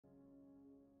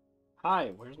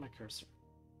Hi, where's my cursor?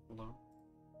 Hello?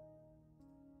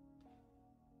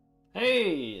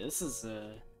 Hey, this is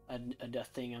a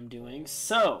thing I'm doing.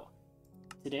 So,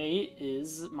 today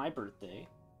is my birthday.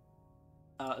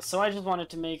 So I just wanted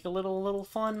to make a little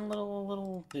fun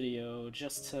little video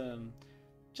just to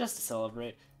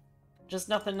celebrate. Just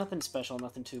nothing special,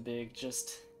 nothing too big.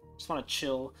 Just want to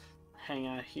chill, hang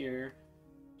out here.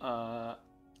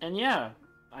 And yeah,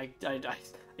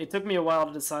 it took me a while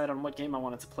to decide on what game I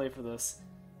wanted to play for this.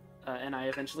 And I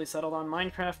eventually settled on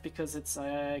Minecraft because it's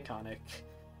iconic.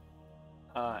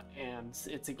 And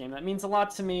it's a game that means a lot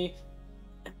to me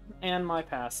and my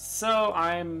past. So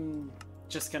I'm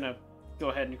just gonna go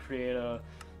ahead and create a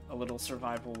little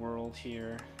survival world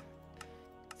here.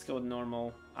 Let's go with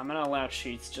normal. I'm gonna allow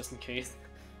cheats just in case.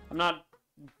 I'm not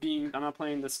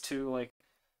playing this too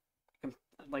this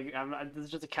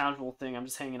is just a casual thing. I'm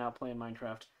just hanging out playing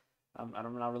Minecraft. I'm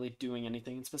not really doing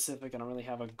anything in specific. I don't really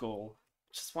have a goal.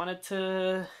 Just wanted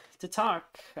to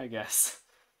talk, I guess.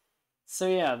 So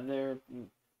yeah,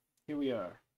 here we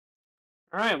are.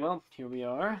 Alright, well, here we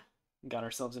are. Got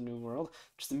ourselves a new world.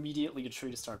 Just immediately a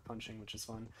tree to start punching, which is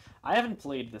fun. I haven't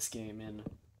played this game in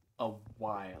a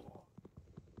while.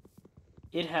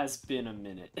 It has been a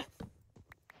minute.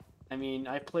 I mean,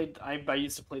 I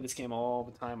used to play this game all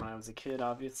the time when I was a kid,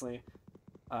 obviously.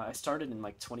 I started in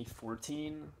like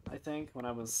 2014, I think, when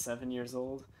I was 7 years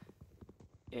old.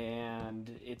 And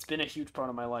it's been a huge part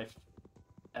of my life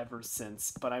ever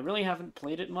since, but I really haven't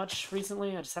played it much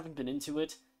recently. I just haven't been into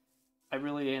it. I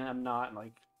really am not,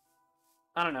 like,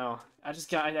 I don't know. I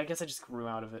guess I just grew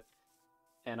out of it,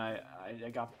 and I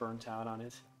got burnt out on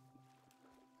it.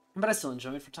 But I still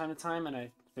enjoy it from time to time, and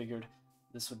I figured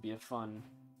this would be a fun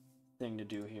thing to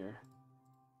do here.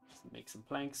 Just make some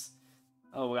planks.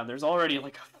 Oh god, there's already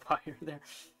like a fire there.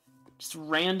 Just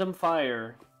random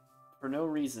fire for no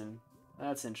reason.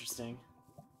 That's interesting.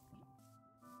 I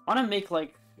want to make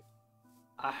like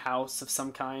a house of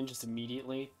some kind just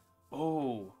immediately.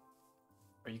 Oh,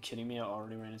 are you kidding me? I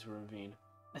already ran into a ravine.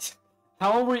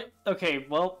 How are we? Okay,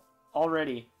 well,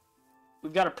 already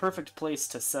we've got a perfect place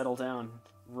to settle down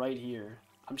right here.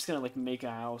 I'm just gonna like make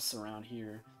a house around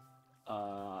here,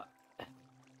 and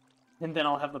then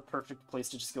I'll have the perfect place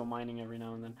to just go mining every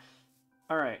now and then.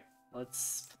 All right,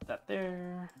 let's put that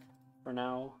there for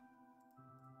now.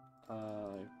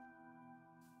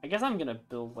 I guess I'm gonna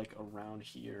build like around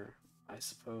here, I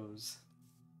suppose.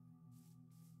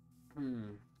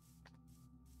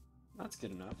 That's good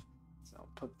enough. So I'll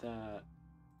put that.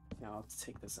 Now let's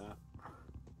take this out.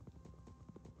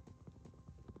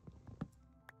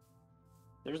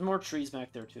 There's more trees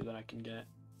back there too that I can get.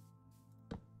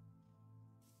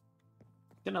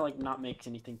 Gonna like not make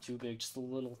anything too big, just a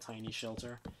little tiny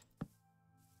shelter.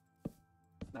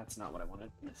 That's not what I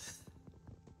wanted.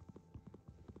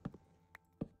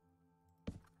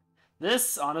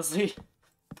 This honestly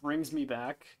brings me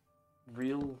back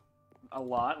a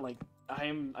lot. Like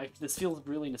this feels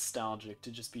really nostalgic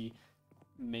to just be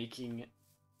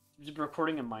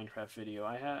recording a Minecraft video.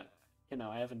 I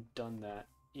haven't done that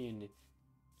in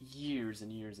years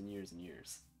and years and years and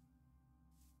years.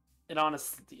 It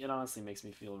honestly makes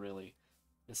me feel really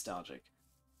nostalgic.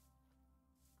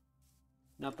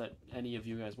 Not that any of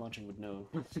you guys watching would know.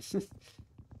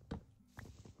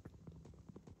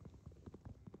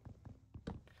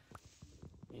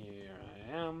 Here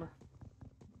I am.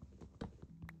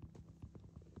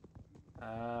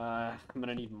 I'm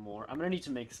gonna need more. I'm gonna need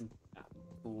to make some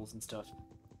tools and stuff.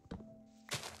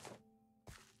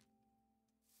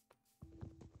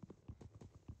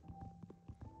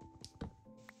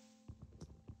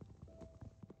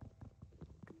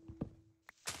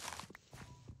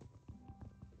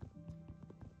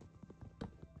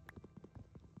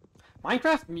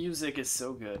 Minecraft music is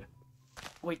so good.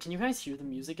 Wait, can you guys hear the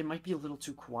music? It might be a little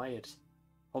too quiet.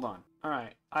 Hold on.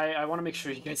 Alright, I want to make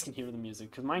sure you guys can hear the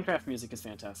music, because Minecraft music is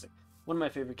fantastic. One of my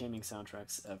favorite gaming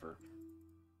soundtracks ever.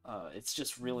 It's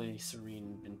just really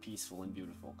serene and peaceful and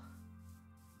beautiful.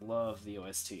 Love the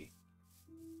OST.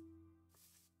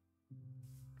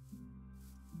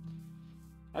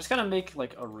 I just gotta make,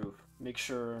 like, a roof. Make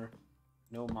sure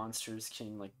no monsters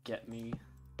can, like, get me,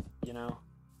 you know?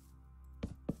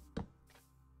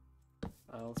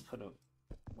 Let's put a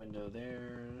window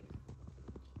there.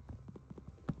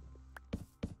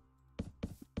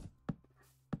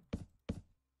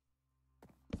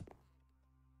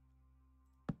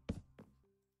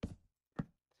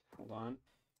 Hold on.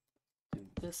 Do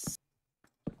this.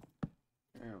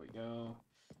 There we go.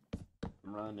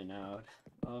 I'm running out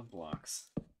of blocks.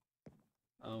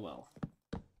 Oh well.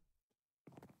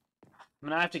 I'm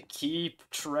gonna have to keep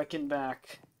trekking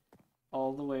back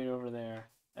all the way over there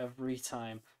every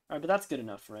time. All right, but that's good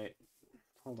enough, right?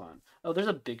 Hold on. Oh, there's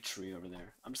a big tree over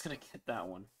there. I'm just gonna get that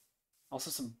one.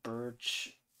 Also some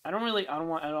birch. I don't really. I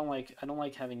don't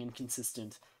like having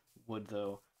inconsistent wood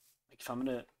though. Like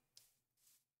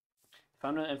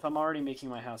if I'm already making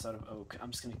my house out of oak,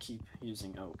 I'm just gonna keep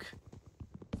using oak.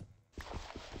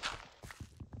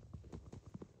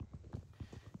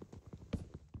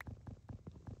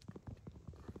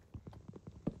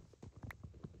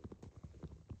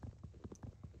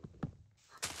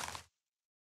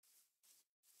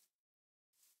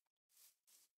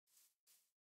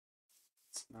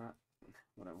 It's not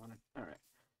what I wanted. All right.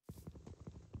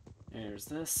 There's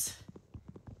this.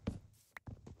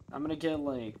 I'm gonna get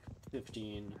like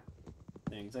 15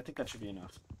 things. I think that should be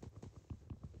enough.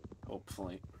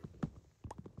 Hopefully.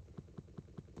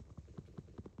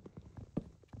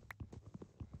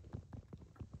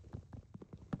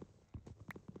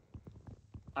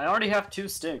 I already have 2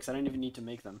 sticks. I don't even need to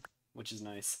make them, which is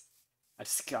nice. I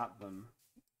just got them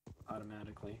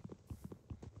automatically.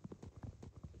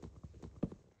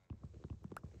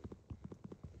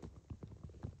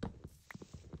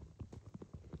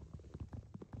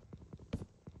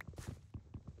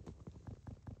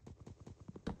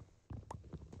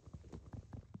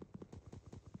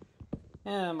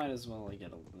 Yeah, I might as well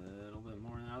get a little bit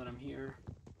more now that I'm here.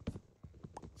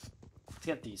 Let's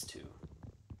get these 2.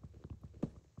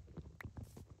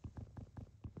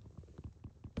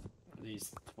 Or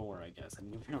these 4, I guess. I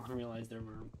didn't even realize there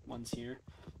were ones here.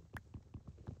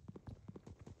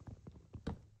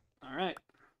 Alright.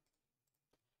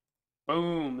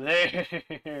 Boom!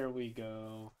 There we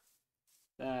go.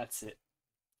 That's it.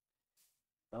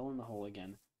 Fell in the hole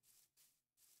again.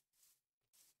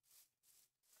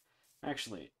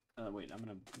 Actually, wait, I'm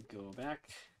gonna go back.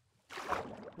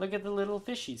 Look at the little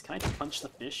fishies. Can I punch the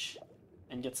fish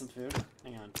and get some food?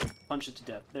 Hang on. Punch it to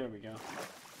death. There we go.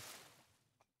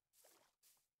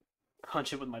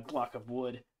 Punch it with my block of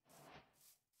wood.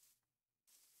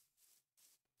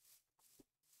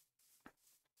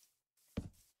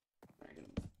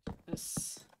 Alright,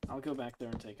 this. I'll go back there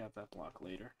and take out that block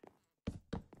later.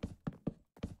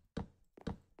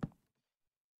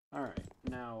 Alright,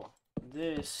 now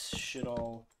this should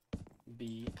all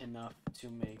be enough to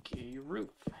make a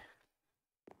roof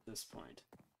at this point.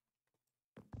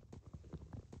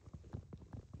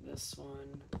 This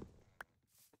one.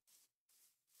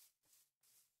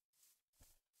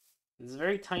 This is a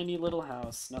very tiny little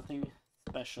house, nothing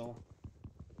special.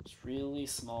 It's really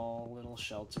small little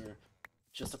shelter.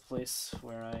 Just a place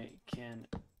where I can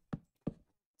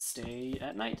stay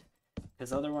at night.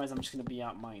 Because otherwise I'm just going to be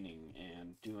out mining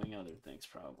and doing other things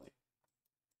probably.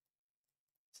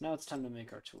 So now it's time to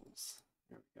make our tools.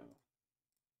 There we go.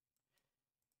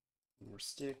 More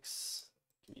sticks.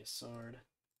 Give me a sword.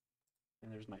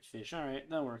 And there's my fish. Alright,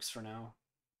 that works for now.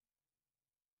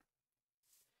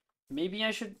 Maybe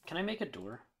I should... Can I make a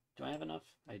door? Do I have enough?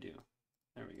 I do.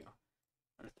 There we go.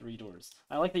 There are 3 doors.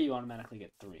 I like that you automatically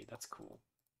get 3. That's cool.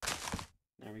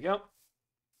 There we go.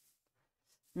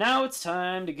 Now it's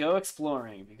time to go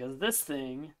exploring, because this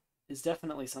thing is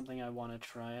definitely something I want to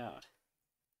try out.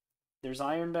 There's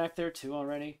iron back there too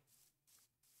already.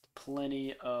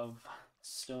 Plenty of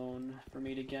stone for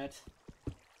me to get.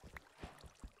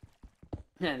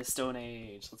 Yeah, the Stone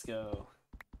Age. Let's go.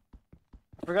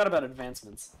 I forgot about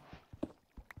advancements. I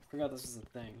forgot this was a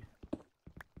thing.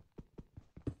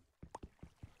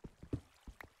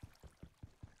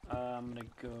 I'm gonna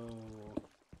go...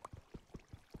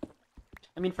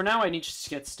 I mean, for now I need to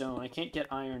get stone. I can't get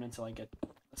iron until I get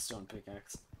a stone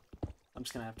pickaxe. I'm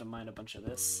just gonna have to mine a bunch of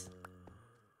this.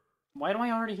 Why do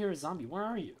I already hear a zombie? Where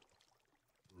are you?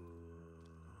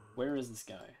 Where is this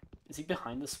guy? Is he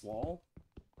behind this wall?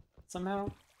 Somehow?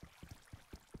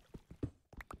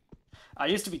 I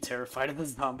used to be terrified of the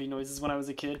zombie noises when I was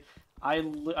a kid. I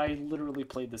literally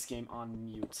played this game on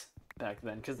mute back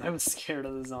then because I was scared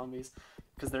of the zombies.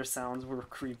 Because their sounds were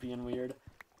creepy and weird.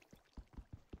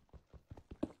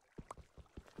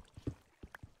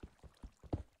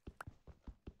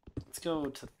 Let's go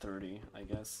to 30, I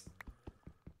guess.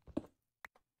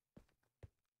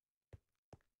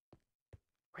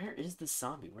 Where is this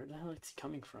zombie? Where the hell is he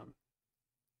coming from?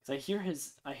 Because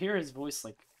I hear his voice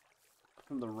like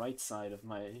from the right side of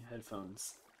my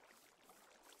headphones.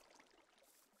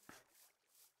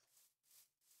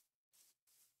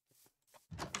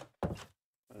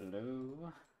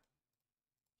 Hello.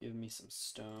 Give me some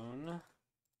stone.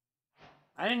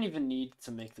 I didn't even need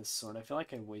to make this sword. I feel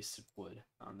like I wasted wood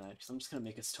on that, because I'm just gonna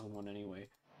make a stone one anyway.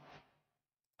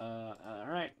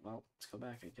 Alright, well, let's go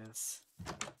back, I guess.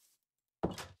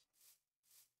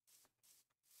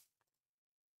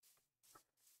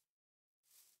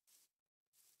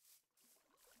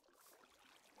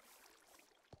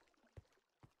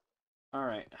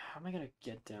 Alright, how am I gonna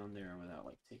get down there without,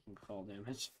 like, taking fall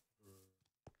damage?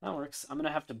 That works. I'm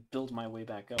gonna have to build my way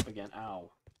back up again.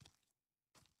 Ow.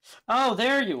 Oh,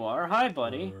 there you are! Hi,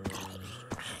 buddy!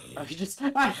 Oh, he just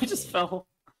fell.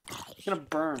 He's gonna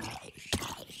burn.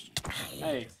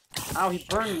 Hey. Ow, he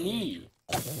burned me!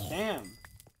 Damn.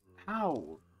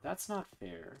 Ow. That's not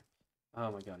fair.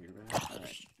 Oh my god, you're bad.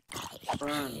 Alright.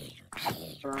 Burn.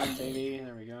 Burn, baby.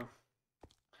 There we go.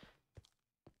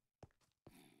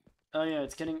 Oh yeah,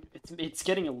 it's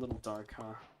getting a little dark,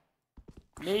 huh?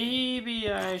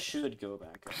 Maybe I should go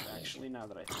back up, actually, now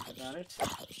that I think about it.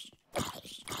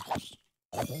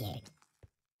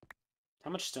 How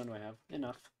much stone do I have?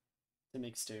 Enough to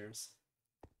make stairs.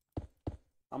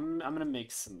 I'm gonna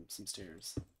make some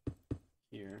stairs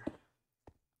here.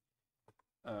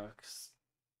 'Cause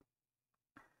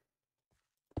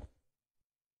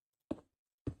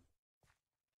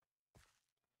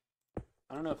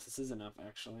I don't know if this is enough,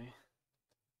 actually.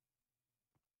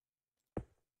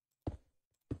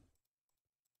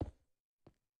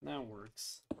 That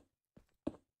works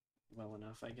well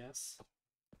enough, I guess.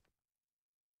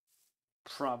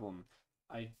 Problem.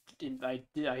 I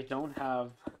don't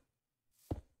have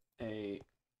a...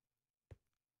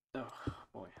 Oh,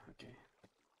 boy, okay.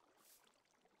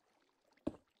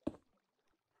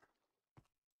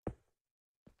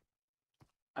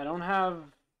 I don't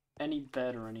have any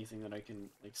bed or anything that I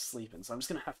can, like, sleep in, so I'm just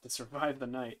gonna have to survive the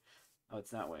night. Oh, it's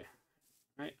that way.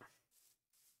 Right?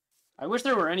 I wish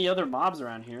there were any other mobs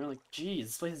around here. Like, geez,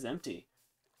 this place is empty.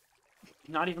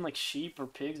 Not even, like, sheep or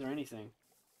pigs or anything.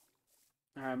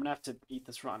 Alright, I'm gonna have to eat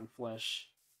this rotten flesh.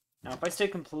 Now, if I stay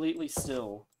completely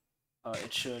still,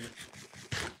 it should...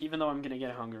 Even though I'm gonna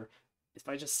get hunger, if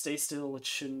I just stay still, it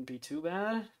shouldn't be too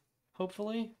bad.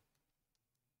 Hopefully.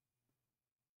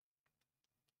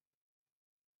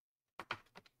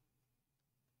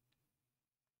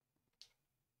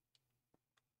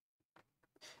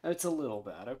 It's a little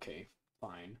bad. Okay,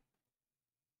 fine.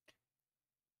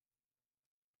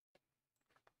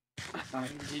 I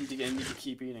need to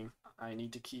keep eating. I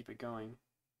need to keep it going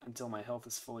until my health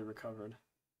is fully recovered.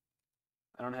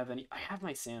 I don't have any... I have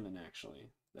my salmon,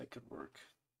 actually. That could work.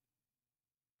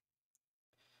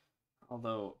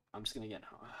 Although, I'm just gonna get...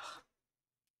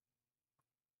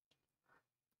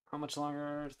 How much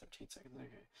longer? 13 seconds,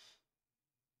 okay.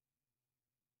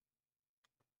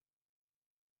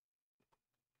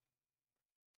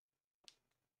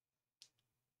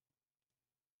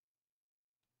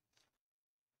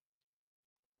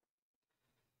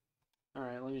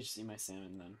 Alright, let me just eat my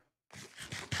salmon then.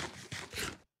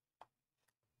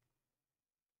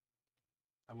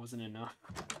 That wasn't enough.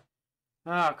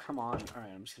 Oh, come on.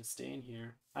 Alright, I'm just gonna stay in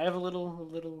here. I have a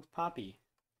little poppy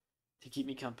to keep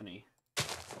me company.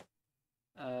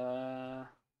 I'm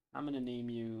gonna name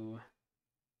you...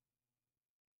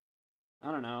 I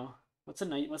don't know. What's a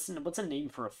name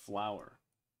for a flower?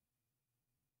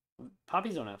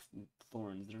 Poppies don't have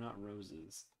thorns. They're not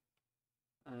roses.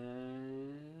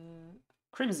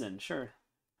 Crimson, sure.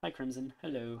 Hi, Crimson.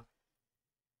 Hello.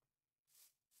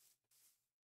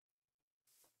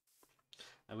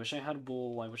 I wish I had a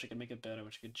bowl. I wish I could make a bed. I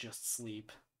wish I could just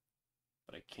sleep.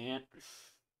 But I can't.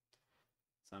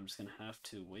 So I'm just gonna have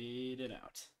to wait it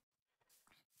out.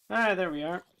 Alright, there we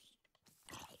are.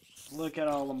 Look at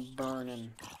all them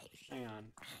burning. Hang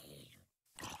on.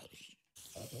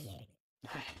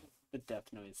 The death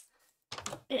noise.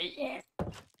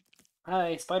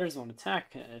 Hi, spiders won't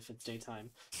attack if it's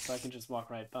daytime, so I can just walk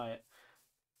right by it.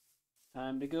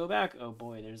 Time to go back. Oh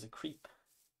boy, there's a creep.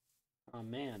 Oh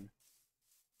man.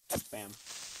 Bam.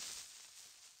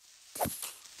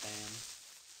 Bam.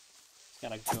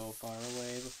 Gotta go far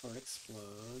away before it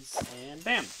explodes. And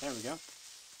bam! There we go.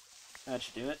 That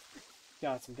should do it.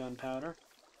 Got some gunpowder.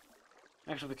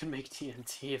 Actually, we can make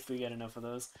TNT if we get enough of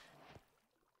those.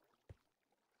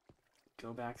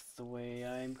 Go back the way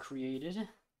I'm created.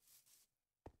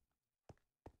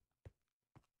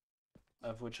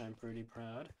 Of which I'm pretty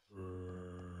proud.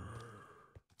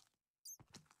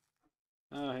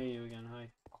 Oh, hey, you again.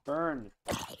 Hi. Burn!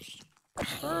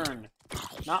 Burn!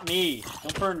 Not me!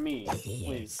 Don't burn me!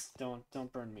 Please, don't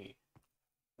burn me.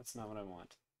 That's not what I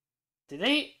want. Did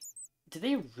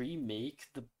they remake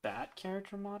the Bat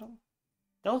character model?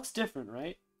 That looks different,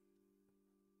 right?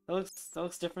 That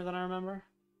looks different than I remember?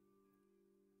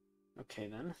 Okay,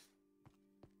 then.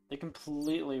 They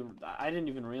completely... I didn't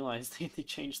even realize they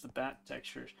changed the Bat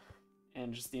texture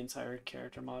and just the entire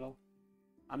character model.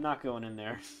 I'm not going in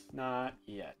there. Not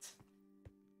yet.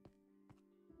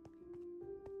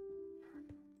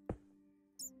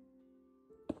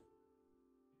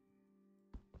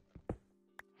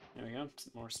 There we go.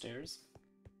 Some more stairs.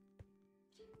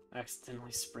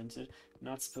 Accidentally sprinted.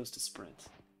 Not supposed to sprint.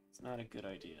 It's not a good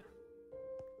idea.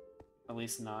 At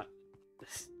least not.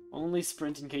 Only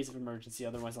sprint in case of emergency,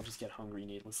 otherwise I'll just get hungry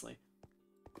needlessly.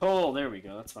 Oh, there we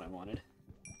go. That's what I wanted.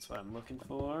 That's what I'm looking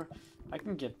for. I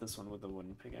can get this one with a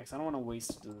wooden pickaxe. I don't want to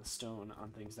waste the stone on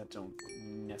things that don't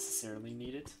necessarily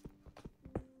need it.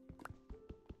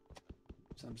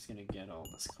 So I'm just gonna get all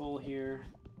this coal here.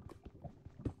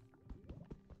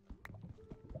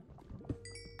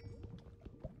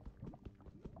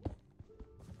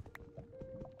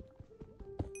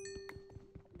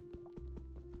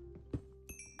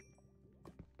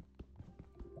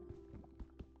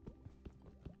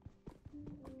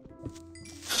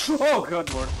 Oh,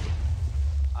 good lord.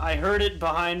 I heard it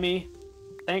behind me.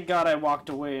 Thank God I walked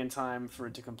away in time for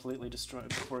it to completely destroy,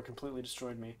 before it completely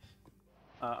destroyed me.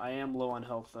 I am low on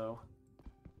health, though.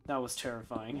 That was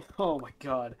terrifying. Oh my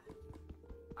god.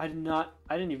 I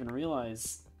didn't even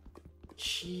realize.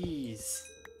 Jeez.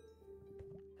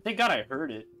 Thank God I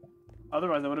heard it.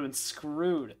 Otherwise I would have been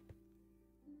screwed.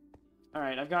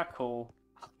 Alright, I've got coal.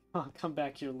 I'll come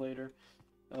back here later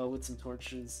with some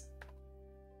torches.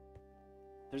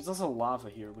 There's also lava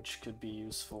here, which could be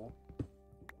useful.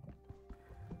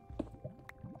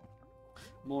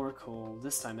 More coal.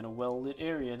 This time in a well-lit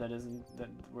area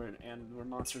where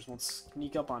monsters won't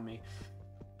sneak up on me.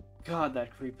 God,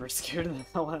 that creeper scared the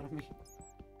hell out of me.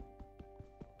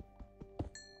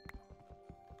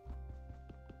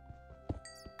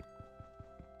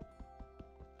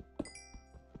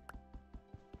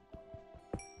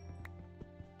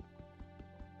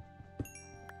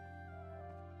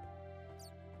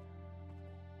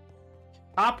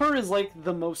 Copper is like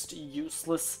the most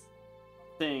useless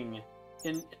thing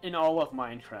in all of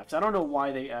Minecraft. I don't know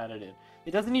why they added it.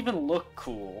 It doesn't even look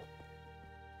cool.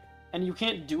 And you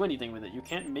can't do anything with it. You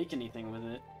can't make anything with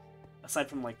it. Aside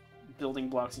from, like, building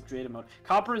blocks in creative mode.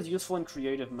 Copper is useful in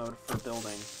creative mode for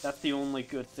building. That's the only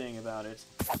good thing about it.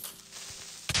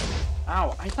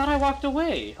 Ow, I thought I walked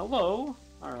away. Hello?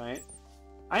 Alright.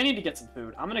 I need to get some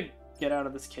food. I'm gonna get out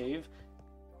of this cave.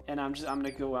 And I'm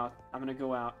gonna go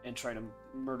out and try to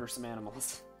murder some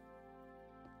animals.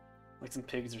 Like some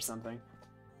pigs or something.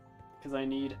 Because I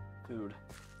need food.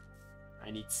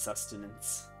 I need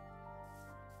sustenance.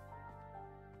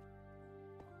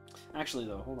 Actually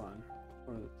though, hold on.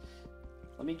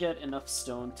 Let me get enough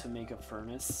stone to make a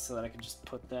furnace so that I can just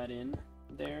put that in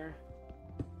there.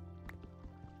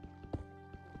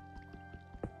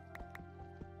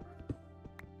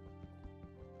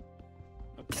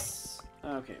 Oops.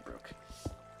 Okay, broke.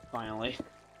 Finally.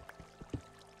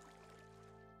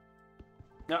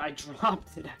 No, I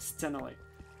dropped it accidentally.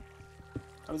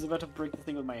 I was about to break the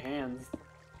thing with my hands.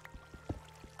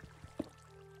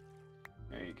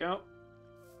 There you go.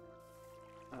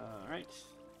 Alright.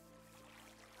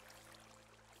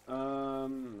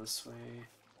 This way.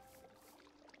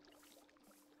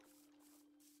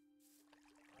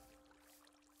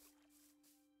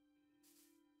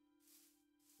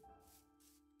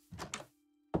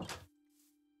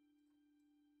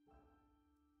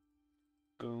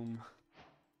 Boom.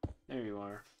 There you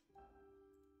are.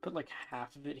 Put like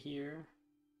half of it here.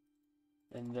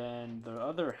 And then the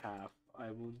other half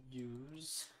I will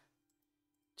use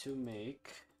to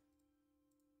make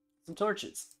some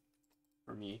torches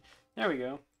for me. There we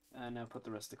go. And now put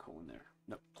the rest of the coal in there.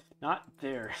 No, not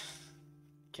there.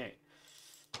 Okay.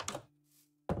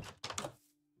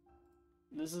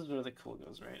 This is where the coal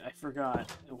goes, right? I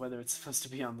forgot whether it's supposed to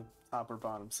be on the top or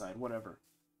bottom side. Whatever.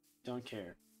 Don't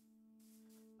care.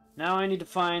 Now I need to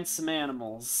find some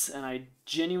animals, and I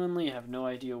genuinely have no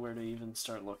idea where to even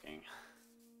start looking.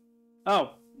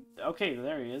 Oh, okay,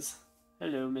 there he is.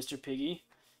 Hello, Mr. Piggy.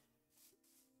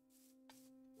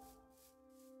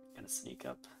 Gonna sneak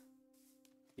up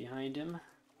behind him.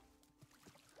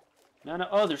 No,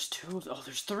 oh, there's two. Oh,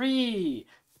 there's three!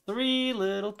 3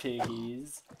 little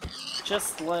piggies.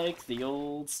 Just like the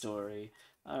old story.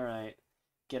 Alright,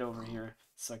 get over here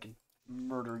so I can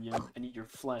murder you and eat your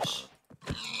flesh.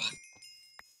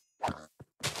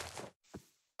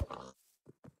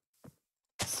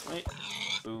 Sweet.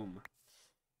 Boom.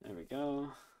 There we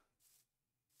go.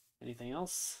 Anything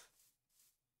else?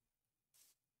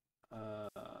 I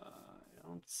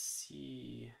don't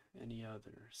see any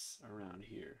others around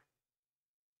here.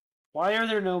 Why are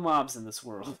there no mobs in this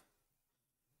world?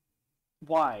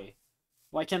 Why?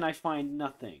 Why can I find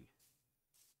nothing?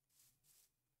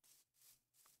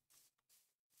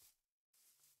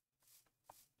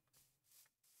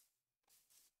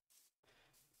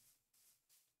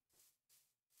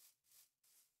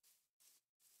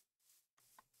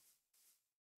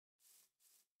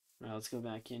 Alright, let's go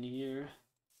back in here.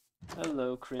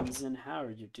 Hello, Crimson. How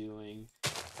are you doing?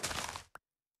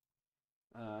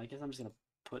 I guess I'm just gonna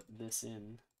put this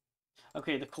in.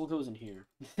 Okay, the coal goes in here.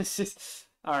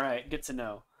 Alright, good to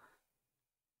know.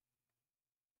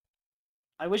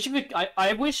 I wish you could.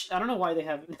 I wish. I don't know why they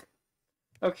haven't.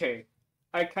 Okay.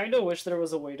 I kind of wish there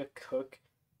was a way to cook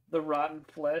the rotten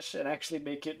flesh and actually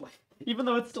make it like. Even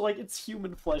though it's still like it's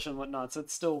human flesh and whatnot, so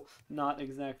it's still not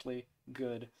exactly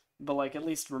good. But like at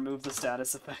least remove the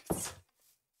status effects.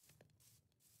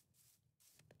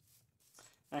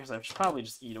 Actually, I should probably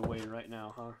just eat away right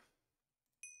now, huh?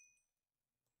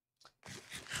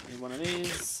 Need one of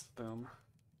these. Boom.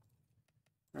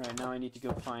 Alright, now I need to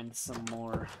go find some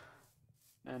more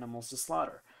animals to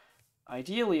slaughter.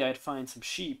 Ideally, I'd find some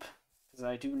sheep, because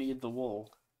I do need the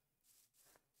wool.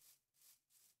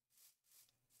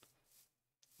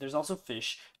 There's also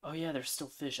fish. Oh yeah, there's still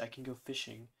fish. I can go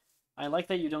fishing. I like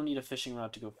that you don't need a fishing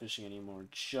rod to go fishing anymore.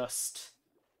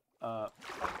 Uh,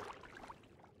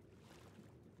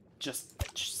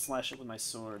 just slash it with my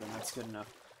sword, and that's good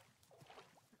enough.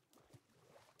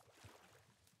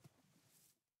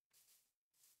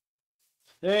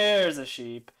 There's a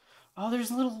sheep. Oh,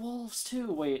 there's little wolves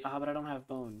too. Wait, but I don't have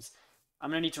bones. I'm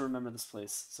gonna need to remember this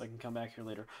place so I can come back here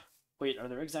later. Wait, are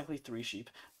there exactly 3 sheep?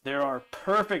 There are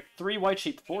perfect 3 white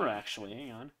sheep. 4, actually.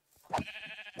 Hang on.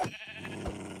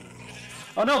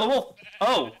 Oh no, the wolf!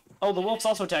 Oh! Oh, the wolf's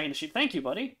also attacking the sheep. Thank you,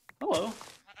 buddy. Hello.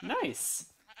 Nice.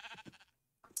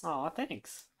 Aw,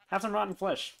 thanks. Have some rotten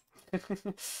flesh.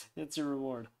 It's your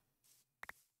reward.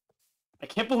 I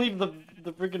can't believe the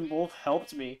freaking wolf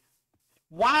helped me.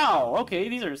 Wow! Okay,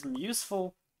 these are some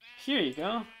useful... Here you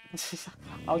go.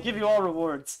 I'll give you all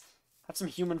rewards. Have some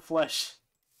human flesh.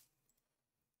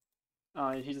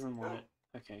 Oh, he doesn't want it.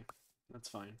 Okay, that's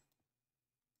fine.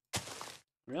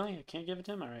 Really? I can't give it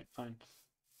to him? Alright, fine.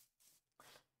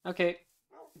 Okay.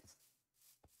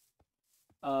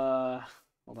 Hold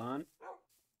on.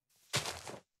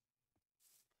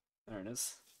 There it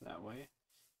is. That way.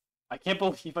 I can't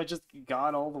believe I just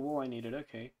got all the wool I needed.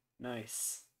 Okay,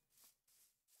 nice.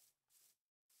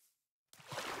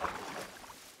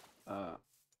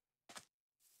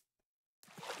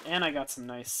 And I got some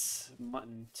nice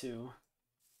mutton, too.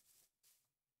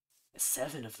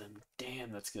 7 of them.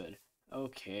 Damn, that's good.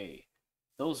 Okay.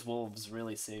 Those wolves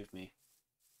really saved me.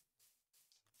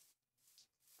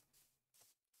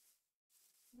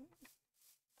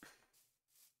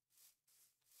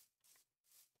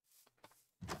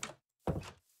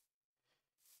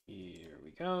 Here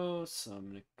we go. So I'm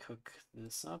gonna cook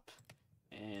this up.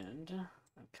 And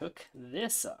cook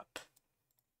this up.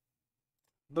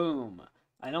 Boom.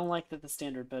 I don't like that the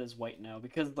standard bed is white now,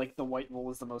 because like the white wool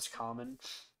is the most common.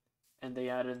 And they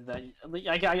added that.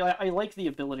 I like the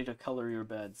ability to color your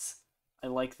beds. I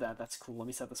like that. That's cool. Let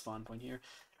me set the spawn point here.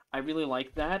 I really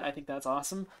like that. I think that's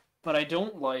awesome. But I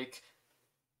don't like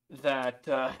that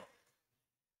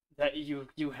that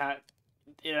you had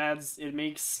it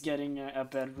makes getting a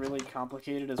bed really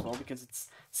complicated as well, because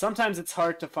sometimes it's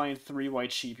hard to find 3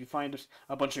 white sheep. You find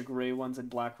a bunch of gray ones and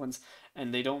black ones,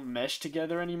 and they don't mesh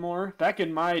together anymore. Back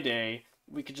in my day,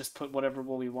 we could just put whatever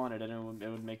wool we wanted, and it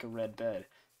would make a red bed.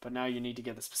 But now you need to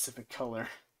get the specific color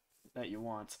that you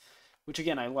want, which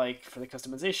again I like for the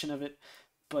customization of it,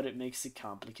 but it makes it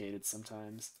complicated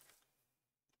sometimes.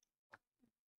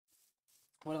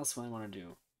 What else do I want to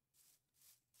do?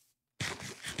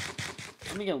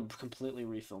 Let me go completely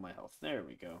refill my health. There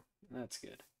we go. That's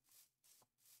good.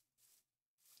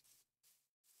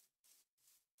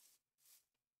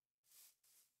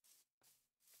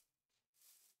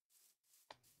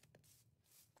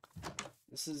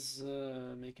 This is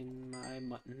making my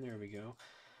mutton. There we go.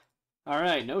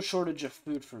 Alright, no shortage of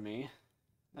food for me.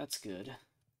 That's good.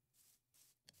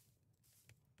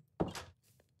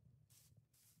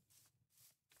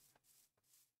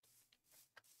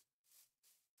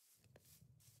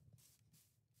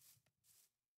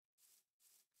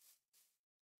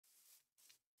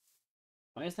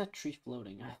 Why is that tree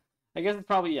floating? I guess it's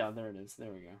probably, yeah, there it is.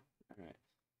 There we go. Alright.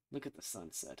 Look at the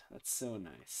sunset. That's so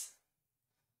nice.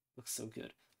 Looks so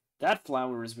good. That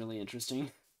flower is really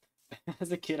interesting.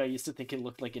 As a kid, I used to think it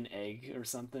looked like an egg or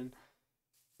something.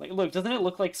 Like, look, doesn't it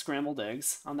look like scrambled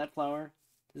eggs on that flower?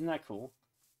 Isn't that cool?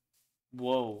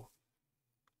 Whoa.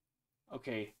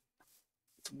 Okay.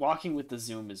 Walking with the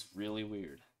zoom is really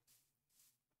weird.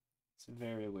 It's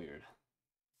very weird.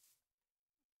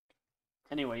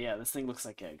 Anyway, yeah, this thing looks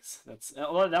like eggs.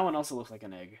 That one also looks like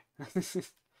an egg.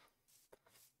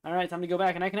 Alright, time to go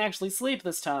back, and I can actually sleep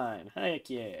this time. Heck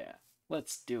yeah.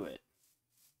 Let's do it.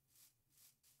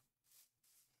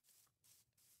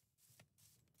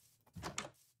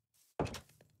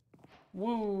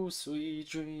 Woo, sweet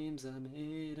dreams are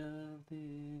made of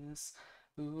this.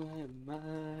 Who am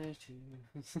I to?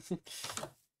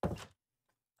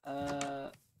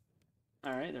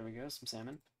 Alright, there we go, some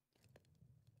salmon.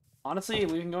 Honestly,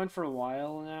 we've been going for a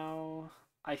while now.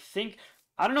 I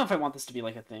don't know if I want this to be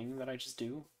like a thing that I just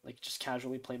do. Like, just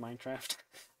casually play Minecraft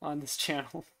on this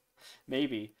channel.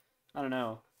 Maybe. I don't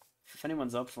know. If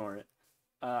anyone's up for it.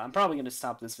 I'm probably going to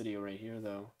stop this video right here,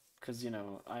 though. Because, you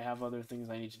know, I have other things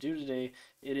I need to do today.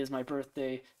 It is my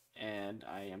birthday, and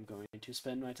I am going to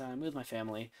spend my time with my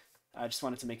family. I just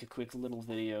wanted to make a quick little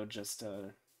video just,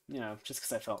 you know, just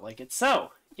because I felt like it.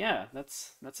 So, yeah,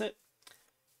 that's it.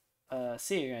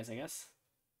 See you guys, I guess.